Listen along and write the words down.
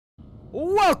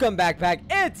Welcome backpack,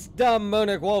 it's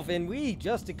DemoonicWolf, and we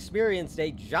just experienced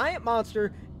a giant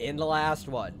monster in the last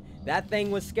one. That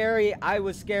thing was scary, I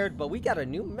was scared, but we got a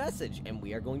new message, and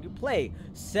we are going to play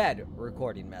said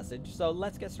recording message, so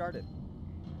let's get started.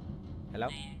 Hello?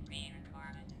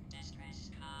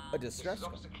 A distress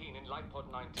call. Officer Keen in Light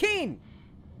Pod 19. Keen!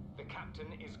 The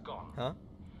captain is gone. Huh?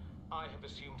 I have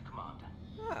assumed command.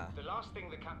 Ah. The last thing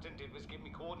the captain did was give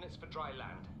me coordinates for dry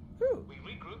land. Ooh. We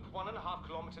regroup 1.5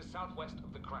 kilometers southwest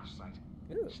of the crash site.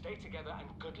 Ooh. Stay together and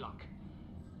good luck.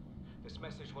 This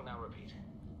message will now repeat.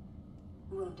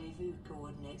 Rendezvous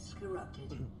coordinates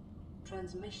corrupted.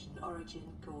 Transmission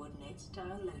origin coordinates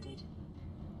downloaded.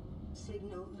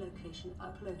 Signal location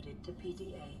uploaded to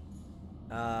PDA.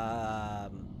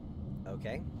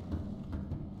 Okay.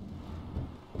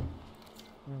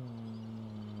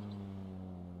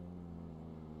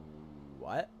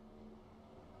 What?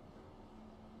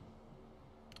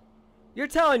 You're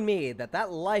telling me that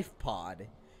that life pod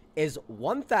is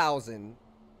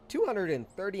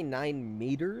 1,239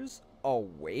 meters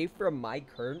away from my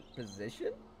current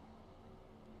position?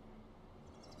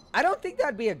 I don't think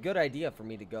that'd be a good idea for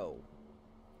me to go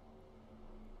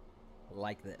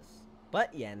like this.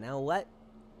 But yeah, now what?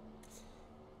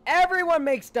 Everyone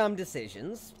makes dumb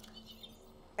decisions.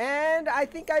 And I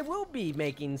think I will be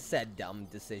making said dumb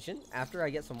decision after I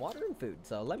get some water and food.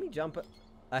 So let me jump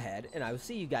ahead, and I will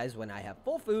see you guys when I have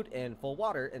full food and full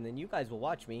water, and then you guys will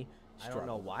watch me. I don't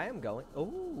know why I'm going.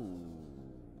 Oh,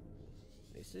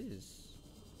 this is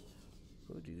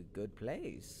a good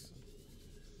place.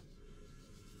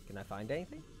 Can I find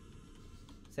anything?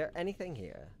 Is there anything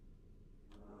here?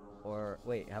 Or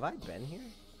wait, have I been here?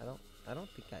 I don't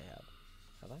think I have.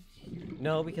 Have I?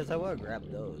 No, because I want to grab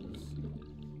those.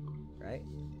 Right?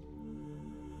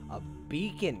 A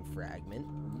beacon fragment.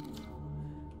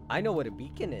 I know what a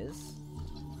beacon is.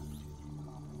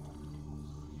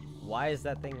 Why is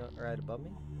that thing right above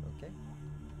me? Okay.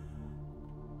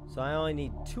 So I only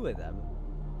need 2 of them.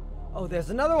 Oh, there's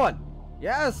another one!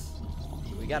 Yes!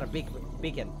 We got a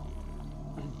beacon.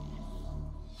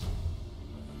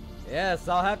 Yes,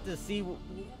 I'll have to see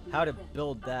how to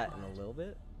build that in a little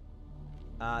bit.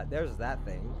 There's that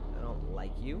thing. I don't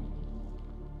like you.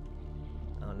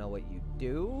 I don't know what you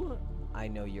do. I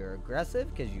know you're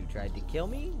aggressive because you tried to kill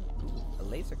me. A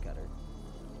laser cutter.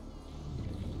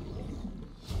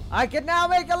 I can now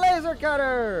make a laser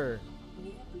cutter!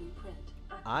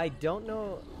 I don't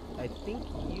know. I think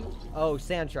you... Oh,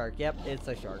 sand shark. Yep, it's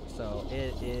a shark. So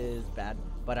it is bad.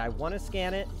 But I want to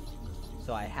scan it.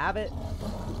 So I have it.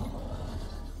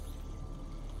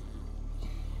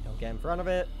 Don't get in front of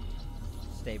it.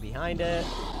 Stay behind it.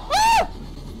 Ah!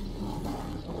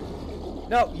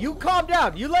 No, you calm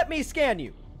down. You let me scan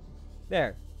you.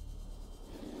 There.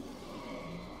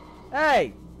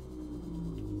 Hey.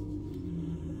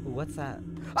 Ooh, what's that?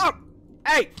 Oh!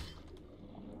 Hey!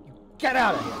 Get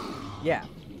out of here. Yeah.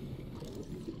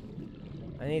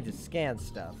 I need to scan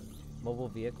stuff. Mobile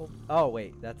vehicle? Oh,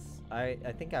 wait. That's... I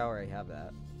think I already have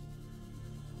that.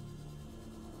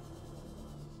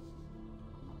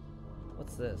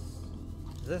 What's this?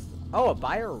 Is this... Oh, a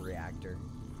bioreactor.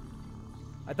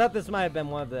 I thought this might have been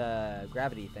one of the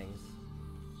gravity things.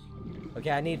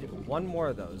 Okay, I need 1 more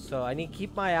of those. So I need to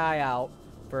keep my eye out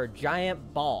for a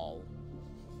giant ball.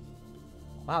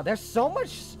 Wow, there's so much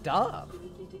stuff.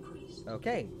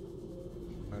 Okay.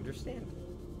 Understand.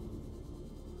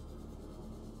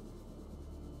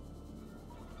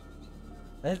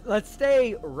 Let's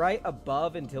stay right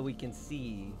above until we can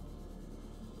see.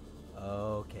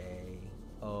 Okay.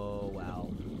 Oh, wow.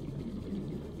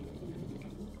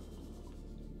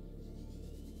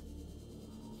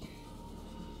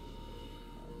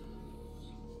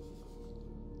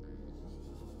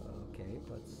 Okay,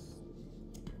 let's...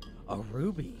 A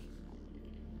ruby.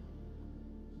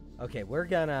 Okay, we're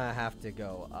gonna have to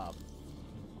go up.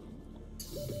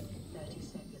 30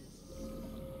 seconds.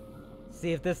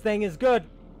 See if this thing is good.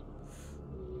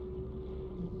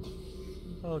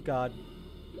 Oh, God.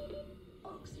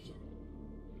 Oxygen.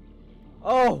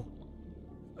 Oh!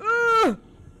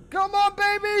 Come on,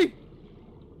 baby!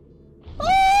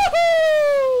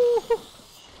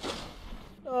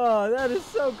 Oh, that is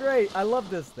so great. I love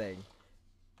this thing.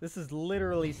 This is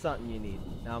literally something you need.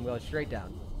 Now I'm going straight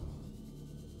down.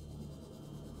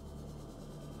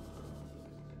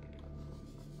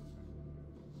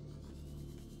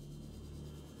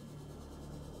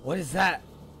 What is that?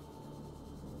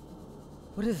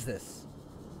 What is this?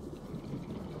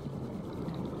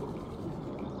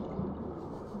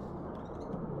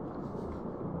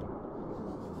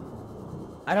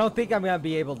 I don't think I'm gonna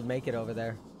be able to make it over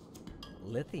there.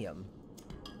 Lithium.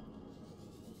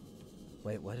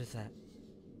 Wait, what is that?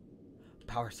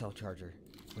 Power cell charger.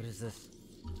 What is this?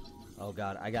 Oh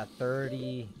god, I got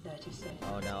 30. 30 seconds.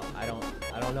 Oh no, I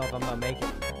don't know if I'm gonna make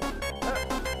it.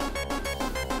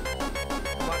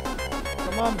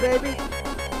 Come on, baby.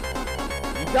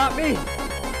 You got me.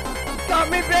 You got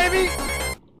me, baby.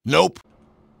 Nope.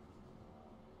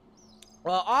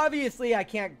 Well, obviously I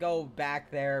can't go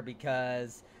back there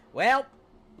because, well,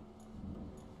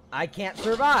 I can't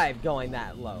survive going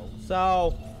that low.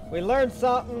 So, we learned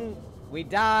something. We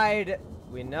died.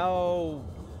 We know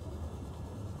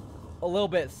a little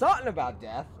bit something about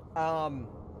death.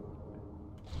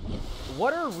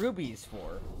 What are rubies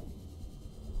for?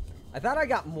 I thought I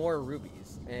got more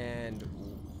rubies, and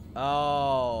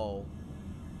oh,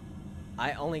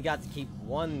 I only got to keep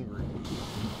one ruby,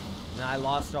 and I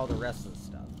lost all the rest of the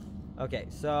stuff. Okay,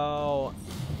 so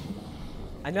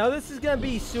I know this is gonna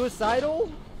be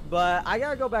suicidal, but I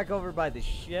gotta go back over by the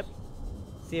ship,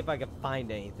 see if I can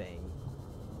find anything.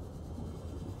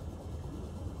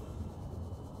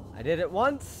 I did it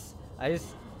once. I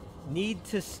just need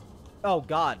to. Oh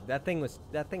god, that thing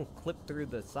clipped through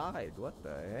the side. What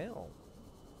the hell?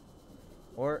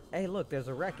 Or hey, look, there's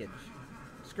a wreckage.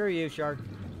 Screw you, shark.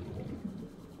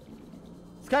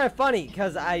 It's kind of funny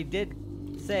because I did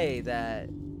say that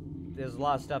there's a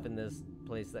lot of stuff in this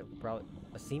place that probably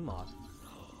a sea moth.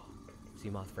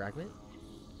 Sea moth fragment.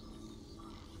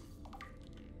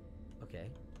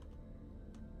 Okay.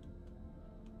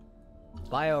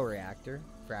 Bioreactor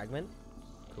fragment.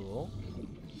 Cool.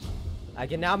 I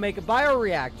can now make a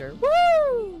bioreactor.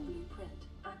 Woo! Blueprint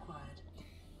acquired.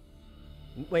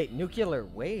 Wait, nuclear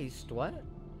waste? What?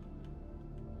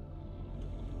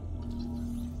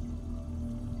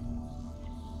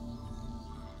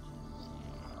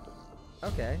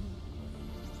 Okay.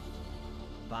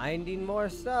 Finding more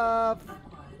stuff.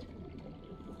 Acquired.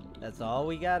 That's all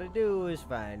we gotta do is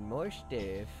find more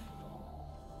stuff.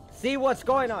 See what's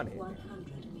going on here.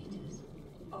 100 meters.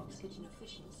 Oxygen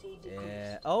efficiency decreased.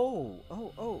 Yeah. Oh.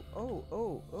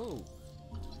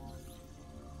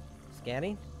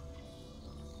 Scanning.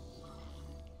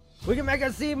 We can make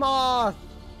a sea moth!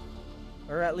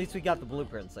 Or at least we got the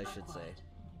blueprints, I should say.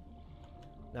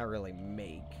 Not really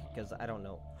make, because I don't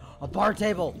know. A bar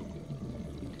table!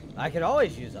 I could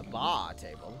always use a bar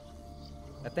table.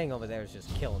 That thing over there is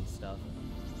just killing stuff.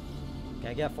 Can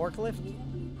I get a forklift? New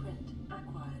blueprint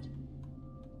acquired.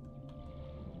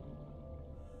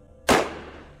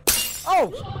 Oh!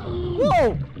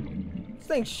 Whoa! This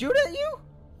thing shoot at you?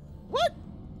 What?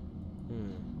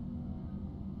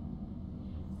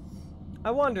 I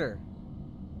wonder,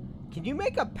 can you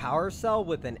make a power cell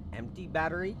with an empty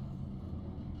battery?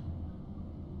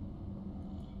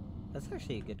 That's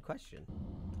actually a good question.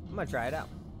 I'm gonna try it out.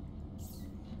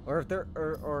 Or if they're,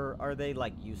 or are they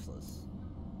like useless?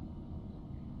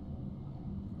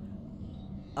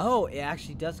 Oh, it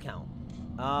actually does count.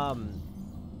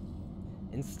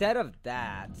 Instead of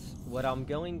that, what I'm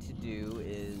going to do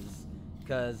is,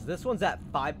 because this one's at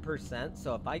 5%,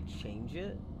 so if I change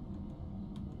it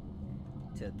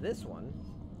to this one,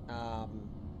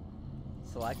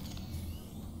 select,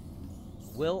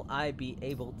 will I be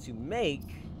able to make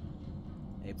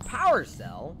a power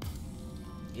cell?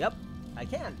 Yep, I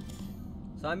can.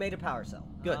 So I made a power cell.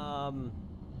 Good. Oh,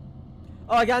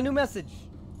 I got a new message.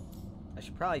 I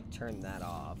should probably turn that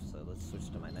off, so let's switch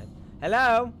to my night.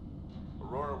 Hello?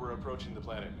 Aurora, we're approaching the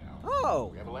planet now. Oh!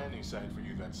 We have a landing site for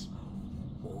you that's,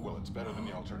 well, it's better than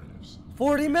the alternatives.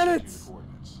 40 minutes! Give you the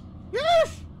coordinates.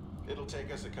 Yes! It'll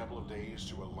take us a couple of days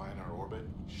to align our orbit.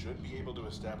 Should be able to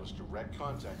establish direct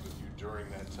contact with you during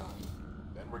that time.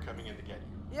 Then we're coming in to get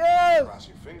you. Yes! Cross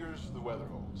your fingers, the weather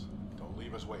holds. Don't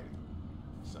leave us waiting.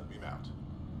 Sunbeam out.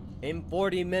 In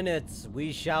 40 minutes,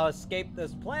 we shall escape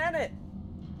this planet.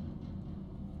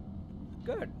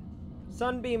 Good.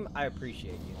 Sunbeam, I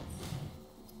appreciate you.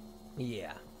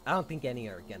 Yeah, I don't think any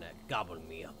are gonna gobble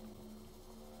me up.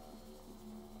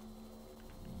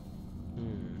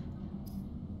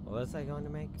 What was I going to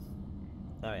make?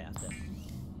 Oh yeah, this.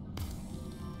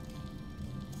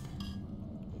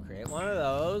 Create one of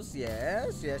those.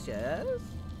 Yes, yes, yes.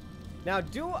 Now,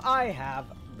 do I have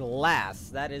glass?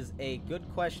 That is a good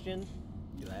question.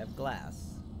 Do I have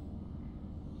glass?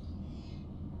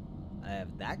 I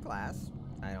have that glass.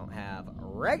 I don't have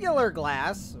regular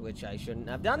glass, which I shouldn't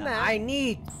have done that. I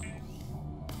need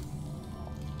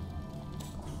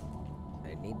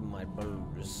my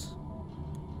booze.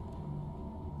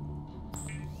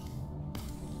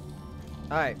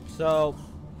 Alright, so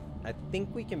I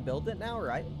think we can build it now,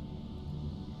 right?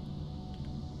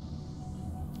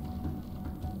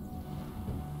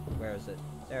 Where is it?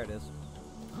 There it is.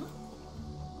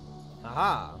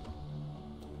 Aha!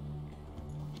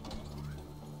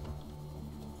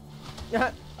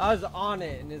 I was on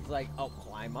it and it's like, oh,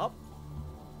 climb up.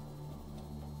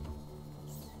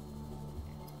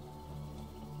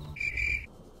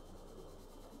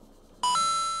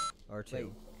 Or two.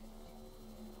 Wait.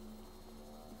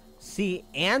 Sea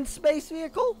and space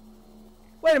vehicle?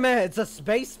 Wait a minute, it's a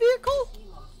space vehicle?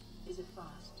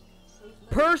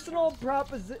 Personal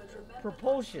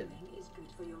propulsion.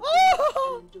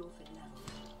 Oh!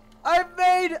 I've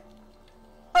made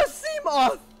a sea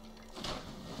moth!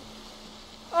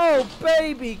 Oh,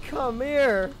 baby, come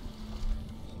here.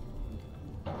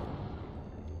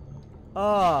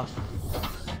 Welcome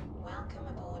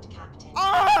aboard, Captain.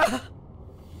 Ah!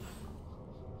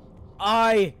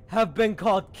 I have been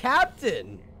called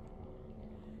Captain.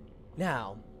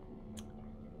 Now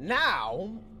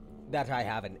that I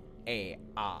have an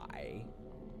AI,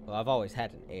 well, I've always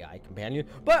had an AI companion,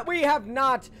 but we have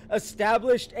not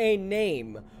established a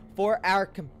name for our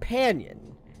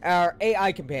companion, our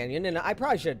AI companion, and I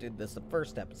probably should have did this the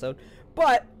first episode,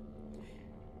 but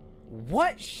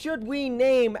what should we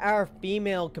name our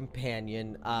female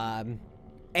companion?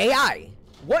 AI.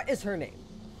 What is her name?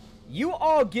 You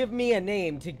all give me a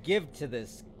name to give to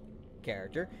this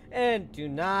character, and do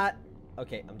not...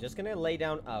 Okay, I'm just gonna lay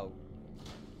down a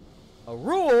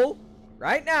rule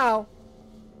right now.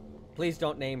 Please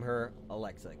don't name her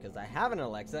Alexa, because I have an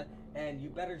Alexa, and you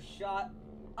better shut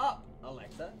up,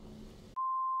 Alexa.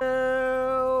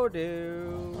 Ah!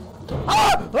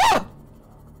 Ah!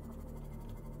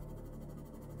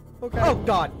 Okay. Oh,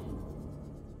 God.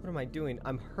 What am I doing?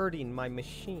 I'm hurting my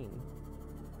machine.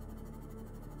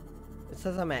 It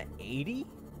says I'm at 80?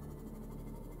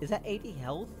 Is that 80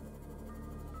 health?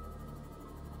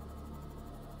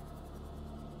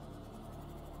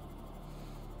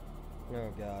 Oh,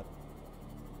 God.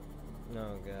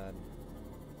 Oh, God.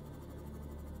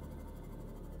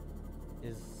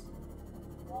 Is...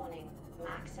 Warning.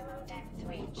 Maximum depth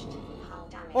reached. Hull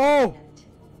damage Oh! imminent.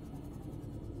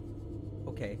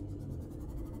 Okay.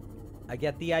 I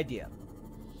get the idea.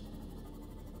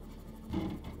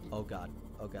 Oh, God.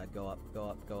 Oh, God. Go up. Go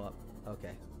up. Go up.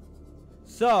 Okay.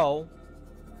 So...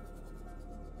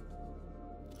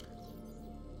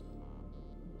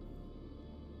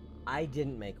 I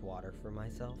didn't make water for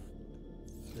myself.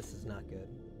 This is not good.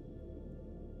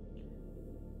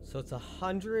 So it's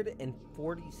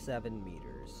 147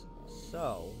 meters.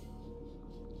 So...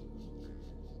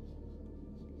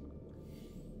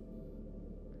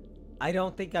 I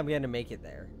don't think I'm gonna make it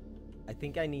there. I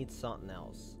think I need something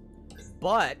else.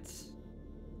 But...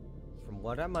 from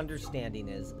what I'm understanding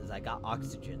is I got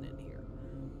oxygen in here.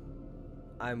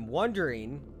 I'm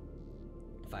wondering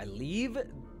if I leave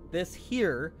this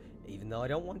here, even though I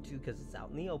don't want to because it's out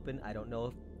in the open. I don't know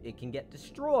if it can get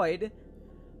destroyed.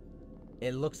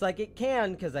 It looks like it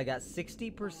can because I got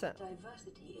 60%.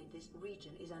 Diversity in this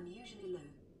region is unusually low.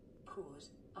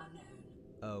 Cause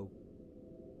unknown.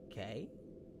 Okay.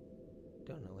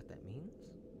 Don't know what that means.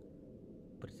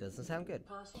 But it doesn't sound good.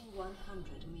 Passing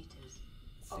 100 meters. Let's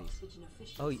see. Oxygen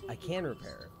efficiency Oh, I can increased.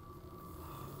 repair it.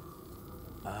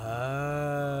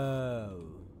 Oh.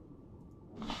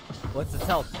 What's its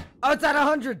health? Oh, it's at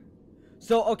 100!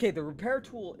 So, okay, the repair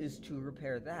tool is to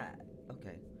repair that.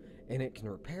 Okay. And it can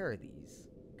repair these.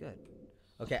 Good.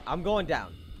 Okay, I'm going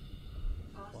down.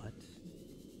 What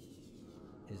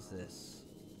is this?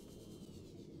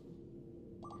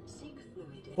 Seek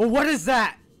fluid in Well, what is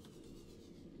that?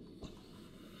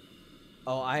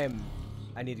 Oh, I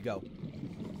need to go.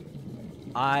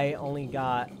 I only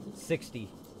got 60.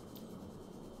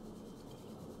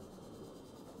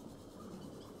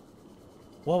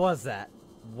 What was that?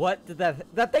 What did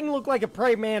that thing look like? A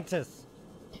praying mantis.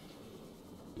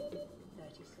 30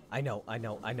 seconds. I know. I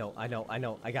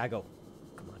gotta go.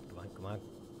 Come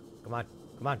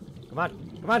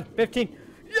on. 15.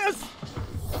 Yes!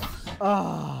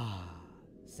 Ah,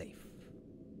 safe.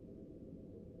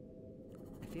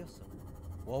 I feel so.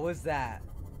 What was that?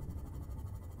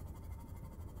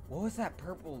 What was that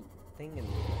purple thing in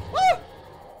ah!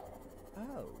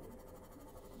 Oh.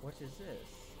 What is this?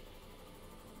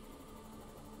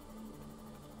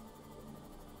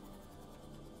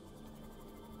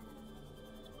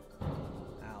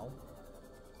 Ow.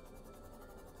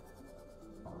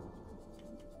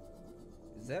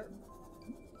 Is there?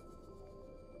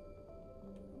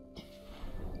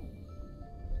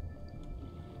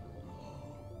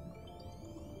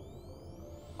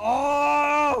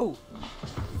 Oh!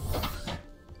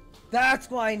 That's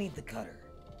why I need the cutter.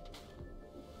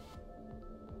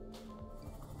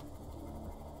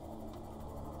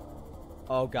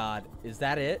 Oh God, is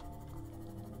that it?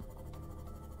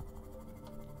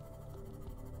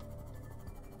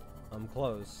 I'm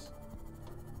close.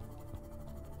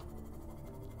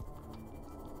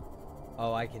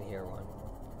 Oh, I can hear one.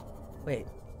 Wait.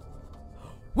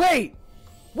 Wait!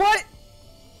 What?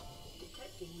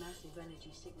 Detecting massive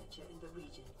energy signature in the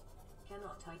region.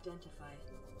 Cannot identify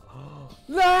it.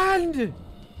 Land!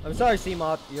 I'm sorry,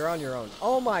 Seamoth. You're on your own.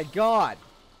 Oh my god.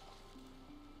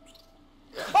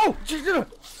 Oh!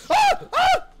 Ah!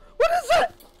 Ah! What is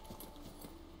it?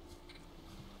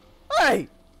 Hey!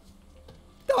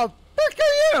 The frick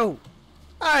are you?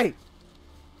 Hey!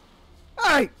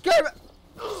 Hey! Get it!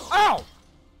 Ow!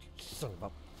 Son of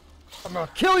a... I'm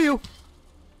gonna kill you!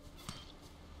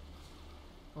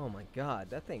 Oh my god,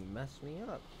 that thing messed me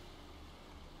up.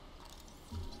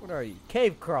 What are you?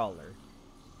 Cave crawler.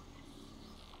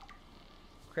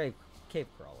 Cave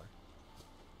crawler.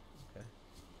 Okay.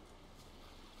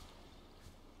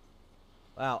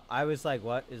 Wow, I was like,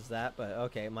 what is that? But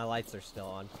okay, my lights are still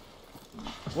on.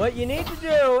 What you need to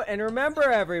do, and remember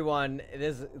everyone,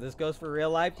 this goes for real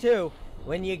life too,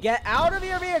 when you get out of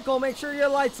your vehicle, make sure your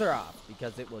lights are off,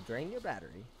 because it will drain your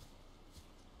battery.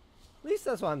 At least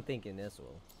that's what I'm thinking this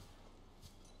will.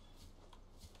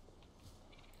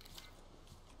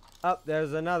 Oh,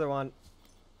 there's another one.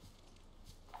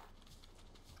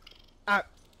 Ah!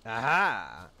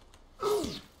 Aha!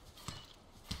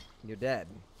 You're dead.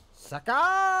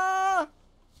 Sucker!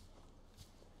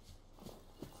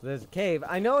 So there's a cave.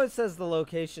 I know it says the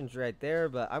location's right there,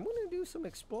 but I'm gonna do some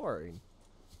exploring.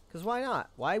 Because why not?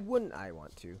 Why wouldn't I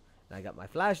want to? And I got my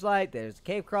flashlight. There's a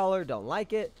cave crawler. Don't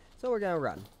like it. So we're gonna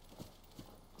run.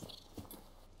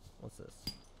 What's this?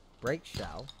 Break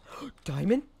shell.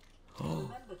 Diamond?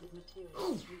 Remember that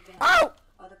materials you gather Ow!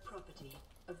 are the property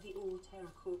of the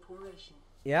All-Terra Corporation.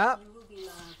 Yep. You will be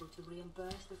liable to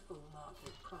reimburse the full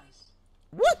market price.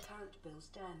 What? The current bill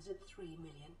stands at 3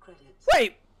 million credits.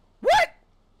 Wait! What?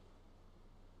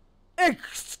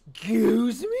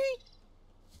 Excuse me?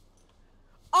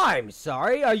 I'm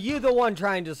sorry. Are you the one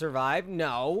trying to survive?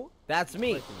 No. That's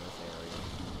me.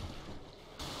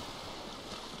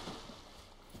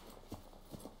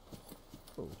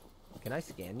 Oh, can I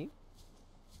scan you?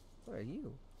 What are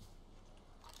you?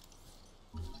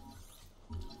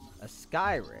 A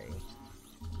sky ray.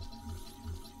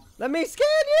 Let me scan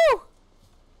you!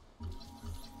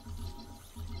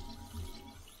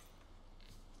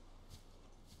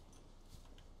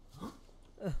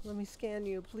 Let me scan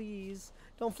you, please.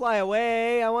 Don't fly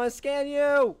away. I want to scan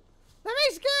you. Let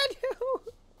me scan you.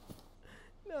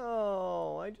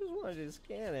 No, I just wanted to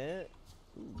scan it.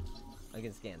 Ooh, I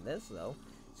can scan this, though.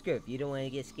 Screw, if you don't want to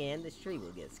get scanned, this tree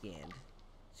will get scanned.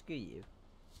 Screw you.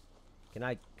 Can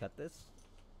I cut this?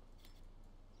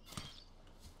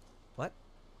 What?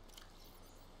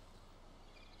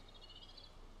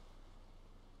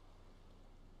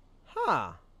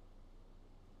 Huh.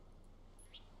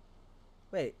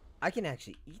 Wait, I can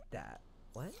actually eat that.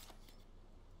 What?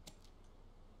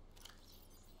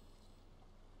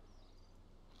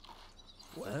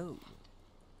 Whoa.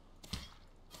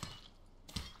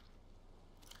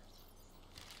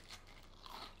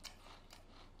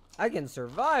 I can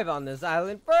survive on this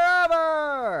island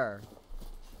forever!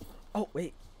 Oh,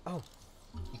 wait. Oh,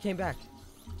 you came back.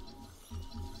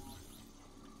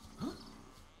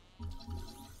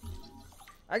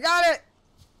 I got it!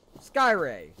 Sky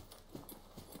Ray.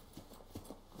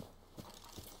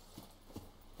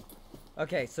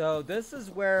 Okay, so this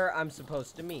is where I'm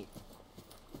supposed to meet.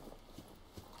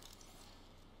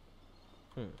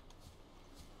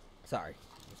 Sorry.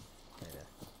 Kinda.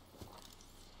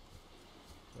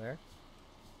 Where?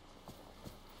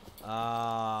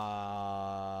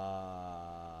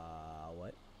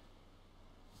 What?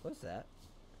 What's that?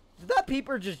 Did that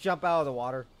peeper just jump out of the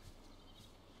water?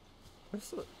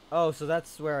 Oh, so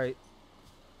that's where I...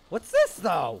 What's this,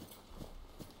 though?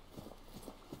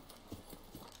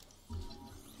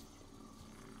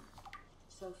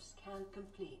 Self-scan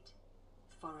complete.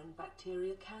 Foreign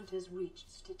bacteria count has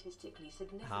reached statistically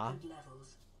significant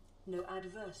levels. No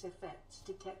adverse effects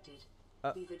detected.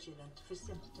 Be vigilant for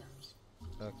symptoms.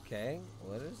 Okay,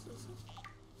 what is this?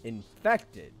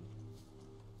 Infected.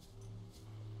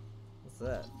 What's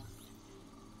that?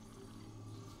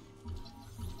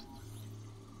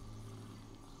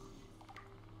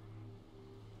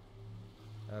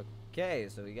 Okay,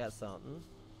 so we got something.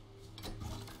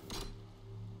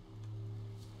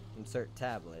 Insert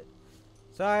tablet.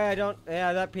 Sorry, I don't...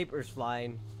 Yeah, that paper's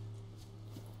flying.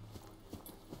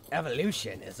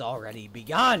 Evolution has already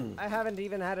begun! I haven't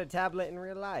even had a tablet in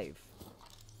real life.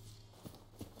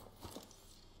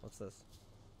 What's this?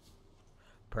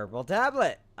 Purple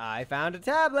tablet! I found a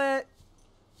tablet!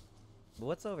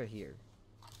 What's over here?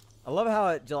 I love how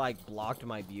it, like, blocked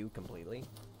my view completely.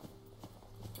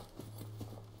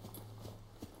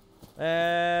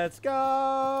 Let's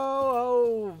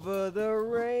go over the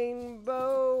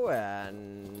rainbow,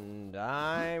 and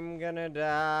I'm gonna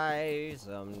die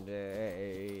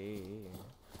someday.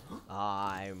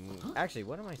 Actually,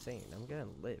 what am I saying? I'm gonna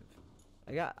live.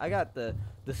 I got the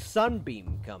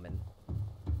sunbeam coming.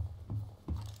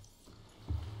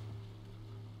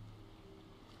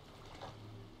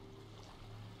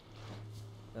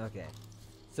 Okay.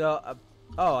 So,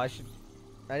 oh, I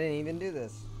didn't even do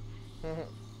this.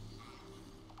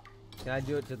 Can I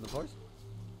do it to the force?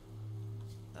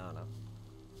 I don't know.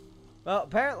 Well,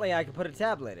 apparently I can put a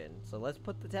tablet in. So let's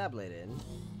put the tablet in.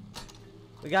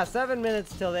 We got 7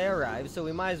 minutes till they arrive, so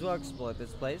we might as well explore this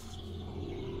place.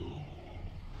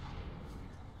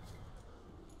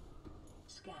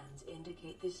 Scans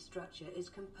indicate this structure is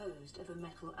composed of a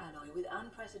metal alloy with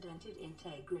unprecedented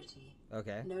integrity.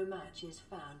 Okay. No match is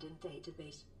found in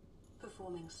database.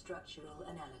 Performing structural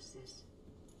analysis.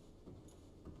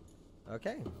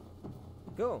 Okay.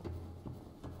 Cool.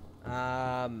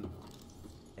 And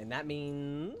that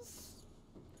means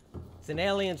it's an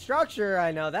alien structure.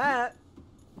 I know that.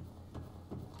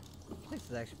 This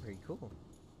is actually pretty cool.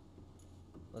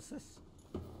 What's this?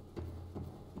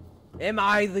 Am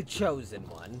I the chosen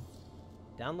one?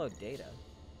 Download data.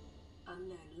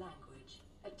 Unknown language.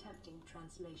 Attempting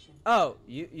translation. Oh,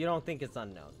 you don't think it's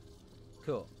unknown.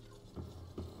 Cool.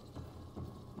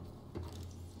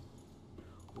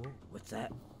 Ooh, what's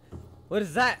that? What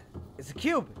is that? It's a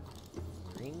cube.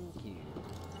 Green cube.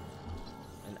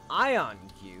 An ion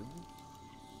cube.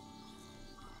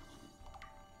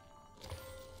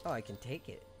 Oh, I can take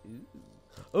it.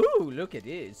 Ooh. Ooh, look at it.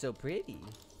 It's so pretty.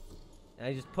 And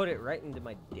I just put it right into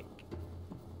my dick.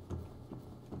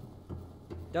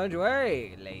 Don't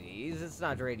worry, ladies. It's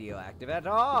not radioactive at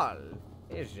all.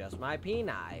 It's just my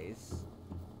penis.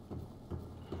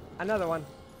 Another one.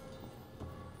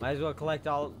 Might as well collect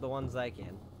all the ones I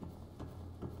can.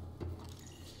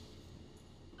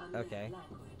 Okay.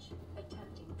 Language.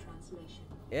 Attempting translation.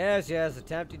 Yes,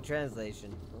 attempting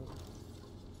translation. Ooh.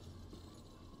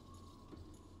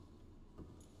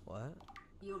 What?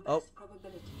 Your best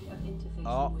probability of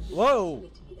interfacing with this Whoa!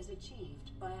 facility is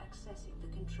achieved by accessing the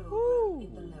control Woo. room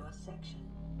in the lower section.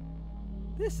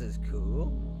 This is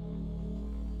cool.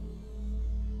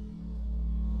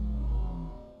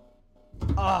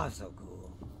 Oh, so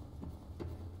cool.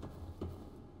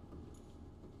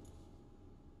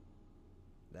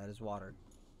 That is water.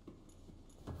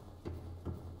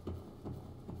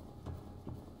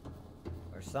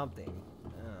 Or something.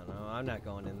 I don't know. I'm not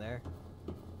going in there.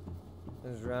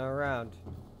 Just run around.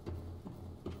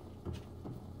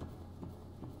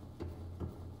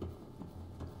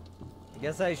 I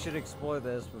guess I should explore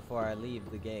this before I leave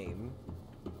the game.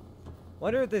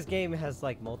 Wonder if this game has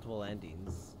like multiple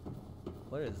endings.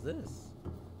 What is this?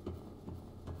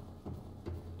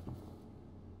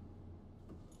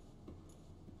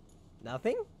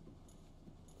 Nothing?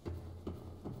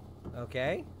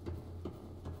 Okay.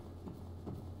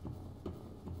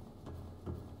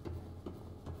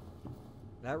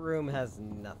 That room has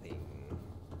nothing.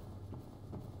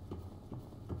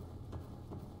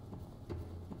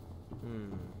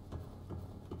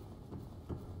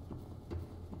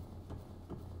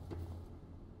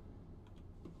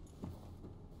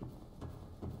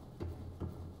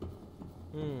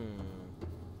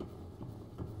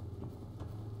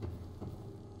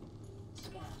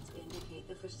 Scans indicate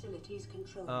the facility's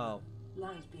control room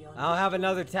lies beyond. I'll have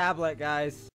another tablet,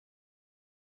 guys.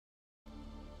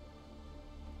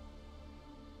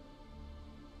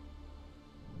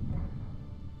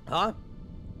 Huh?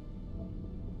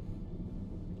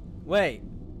 Wait.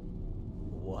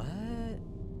 What?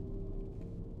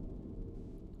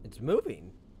 It's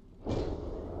moving.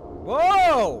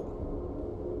 Whoa!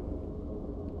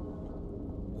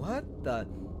 What the?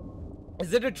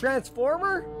 Is it a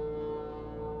transformer?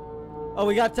 Oh,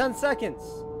 we got 10 seconds.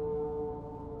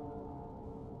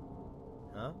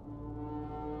 Huh?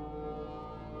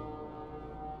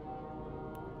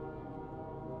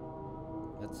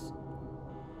 That's...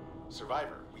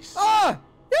 Survivor, we see. Ah!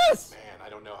 Yes! Man, I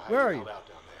don't know how Where are you you? held out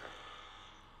down there.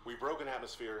 We broke an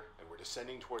atmosphere and we're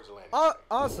descending towards the landing. Oh,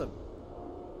 awesome.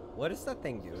 What is that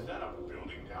thing Is doing? that a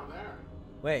building down there?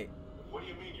 Wait, What do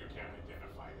you mean you can't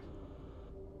identify it?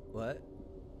 what?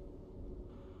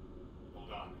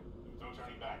 Hold on. No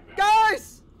turning back now.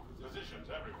 Guys! Positions,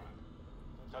 everyone.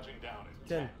 Touching down at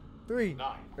 10, 3,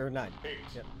 9, or 9. 8.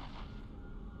 Yep.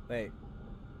 Wait.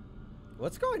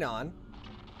 What's going on?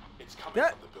 It's coming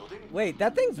That- from the building. Wait,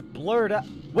 that thing's blurred up.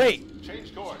 Wait,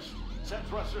 Change course. Set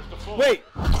thrusters to full. wait.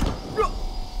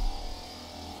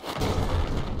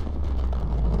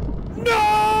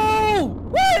 No!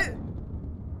 What?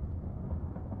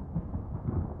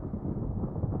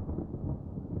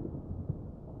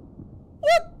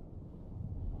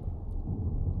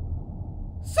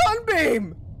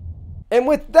 And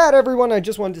with that, everyone, I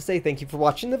just wanted to say thank you for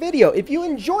watching the video. If you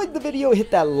enjoyed the video, hit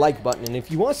that like button. And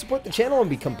if you want to support the channel and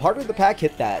become part of the pack,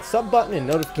 hit that sub button and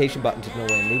notification button to know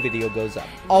when a new video goes up.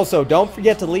 Also, don't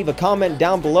forget to leave a comment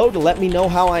down below to let me know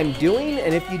how I'm doing.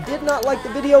 And if you did not like the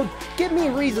video, give me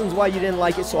reasons why you didn't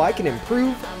like it so I can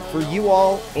improve for you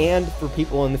all and for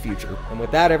people in the future. And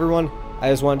with that, everyone, I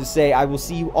just wanted to say I will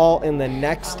see you all in the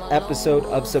next episode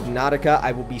of Subnautica.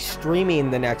 I will be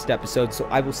streaming the next episode, so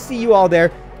I will see you all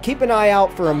there. Keep an eye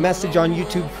out for a message on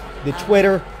YouTube, the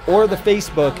Twitter, or the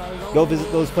Facebook. Go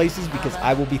visit those places because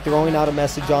I will be throwing out a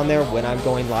message on there when I'm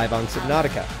going live on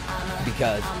Subnautica.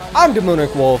 Because I'm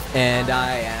DemoonicWolf, and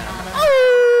I am